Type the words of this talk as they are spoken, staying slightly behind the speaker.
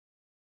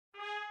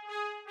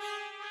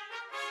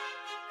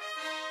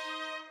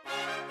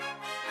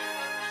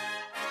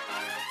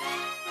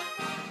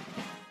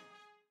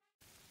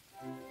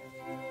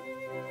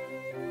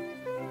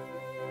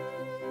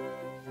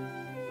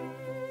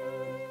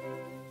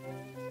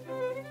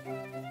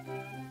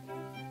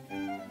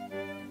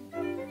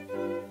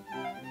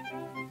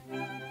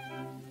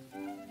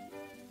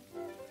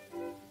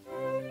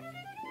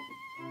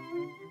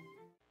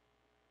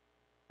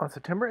On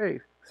September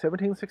 8,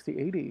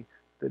 1760 AD,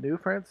 the New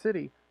France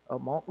city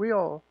of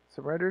Montreal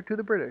surrendered to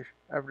the British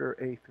after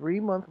a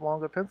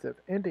 3-month-long offensive,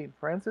 ending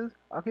France's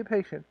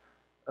occupation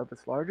of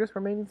its largest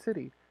remaining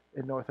city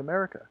in North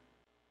America.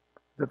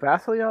 The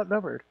vastly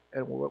outnumbered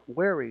and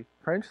wary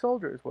French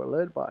soldiers were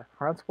led by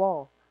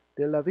François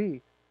de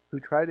Levis, who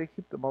tried to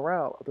keep the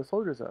morale of the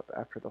soldiers up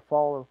after the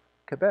fall of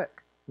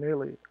Quebec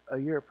nearly a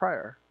year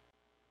prior.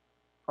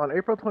 On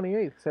April 28,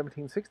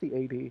 1760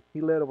 AD,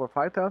 he led over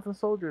 5,000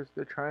 soldiers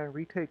to try and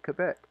retake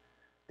Quebec.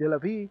 De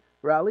Levis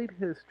rallied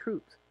his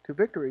troops to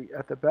victory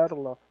at the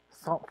Battle of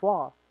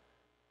Sainte-Foy,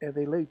 and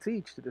they laid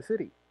siege to the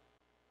city.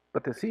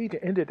 But the siege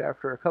ended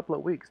after a couple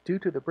of weeks due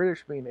to the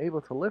British being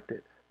able to lift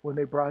it when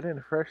they brought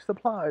in fresh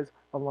supplies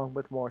along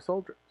with more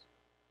soldiers.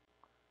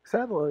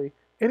 Sadly,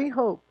 any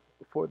hope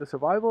for the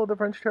survival of the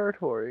French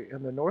territory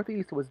in the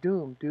northeast was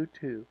doomed due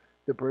to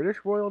the British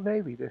Royal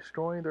Navy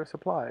destroying their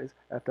supplies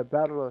at the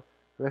Battle of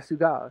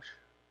Resugage.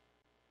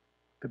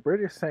 The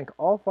British sank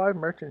all 5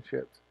 merchant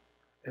ships,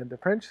 and the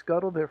French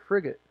scuttled their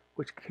frigate,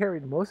 which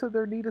carried most of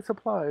their needed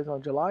supplies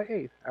on July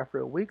 8th after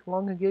a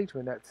week-long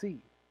engagement at sea.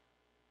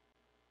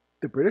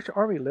 The British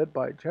army led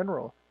by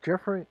General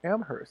Geoffrey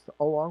Amherst,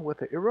 along with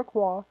the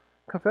Iroquois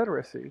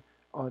Confederacy,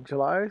 on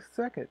July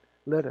 2nd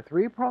led a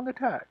 3-pronged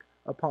attack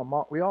upon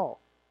Montreal.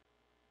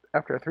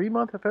 After a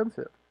 3-month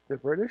offensive, the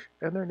British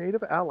and their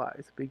native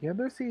allies began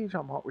their siege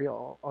on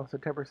Montreal on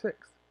September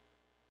 6th.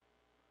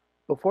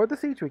 Before the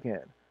siege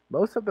began,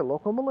 most of the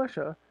local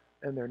militia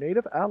and their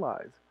native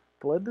allies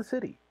fled the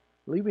city,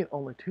 leaving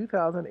only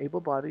 2,000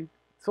 able-bodied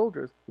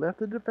soldiers left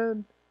to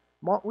defend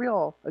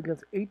Montreal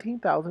against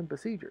 18,000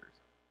 besiegers.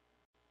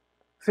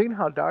 Seeing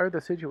how dire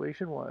the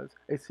situation was,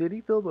 a city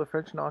filled with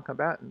French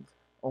non-combatants,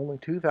 only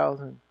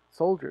 2,000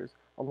 soldiers,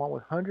 along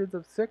with hundreds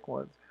of sick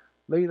ones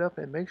laid up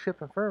in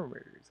makeshift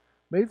infirmaries,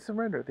 made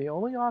surrender the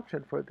only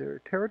option for their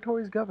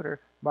territory's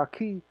governor,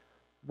 Marquis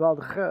de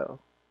Vaudreuil.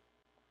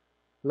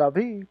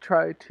 Levis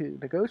tried to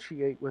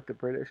negotiate with the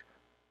British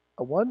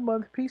a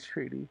 1-month peace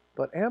treaty,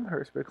 but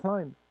Amherst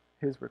declined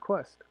his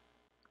request.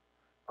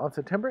 On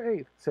September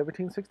 8,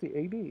 1760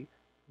 AD,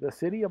 the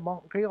city of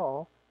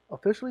Montreal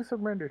officially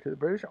surrendered to the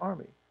British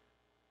Army.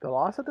 The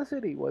loss of the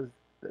city was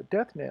the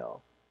death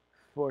knell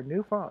for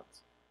New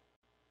France.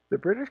 The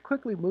British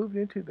quickly moved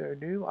into their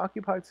new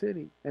occupied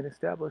city and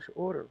established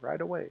order right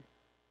away.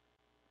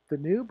 The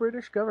new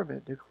British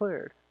government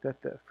declared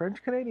that the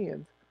French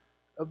Canadians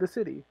of the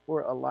city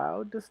were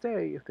allowed to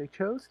stay if they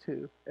chose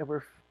to and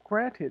were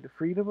granted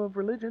freedom of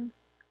religion,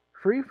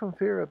 free from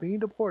fear of being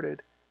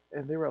deported,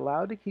 and they were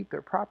allowed to keep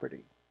their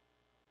property.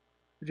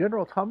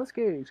 General Thomas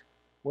Gage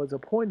was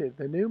appointed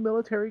the new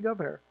military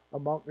governor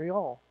of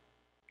Montreal.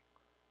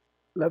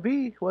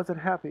 Levis wasn't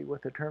happy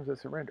with the terms of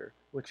surrender,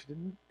 which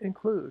didn't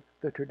include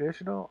the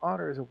traditional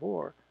honors of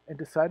war, and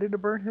decided to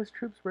burn his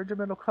troops'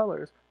 regimental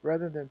colors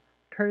rather than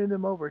turning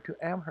them over to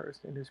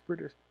Amherst and his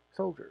British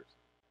soldiers.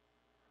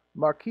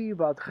 Marquis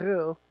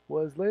Vaudreuil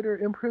was later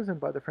imprisoned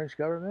by the French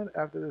government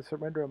after the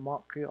surrender of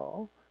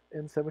Montreal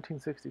in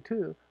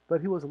 1762,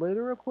 but he was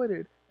later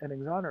acquitted and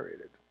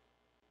exonerated.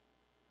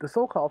 The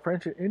so-called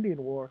French and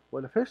Indian War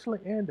would officially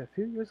end a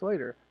few years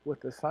later with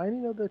the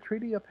signing of the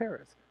Treaty of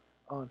Paris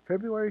on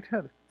February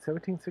 10,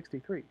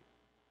 1763,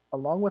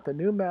 along with a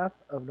new map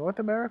of North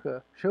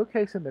America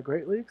showcasing the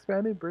greatly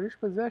expanded British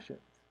possessions.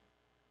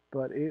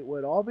 But it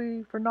would all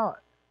be for naught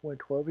when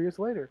 12 years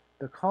later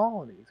the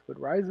colonies would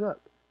rise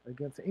up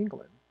against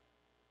England.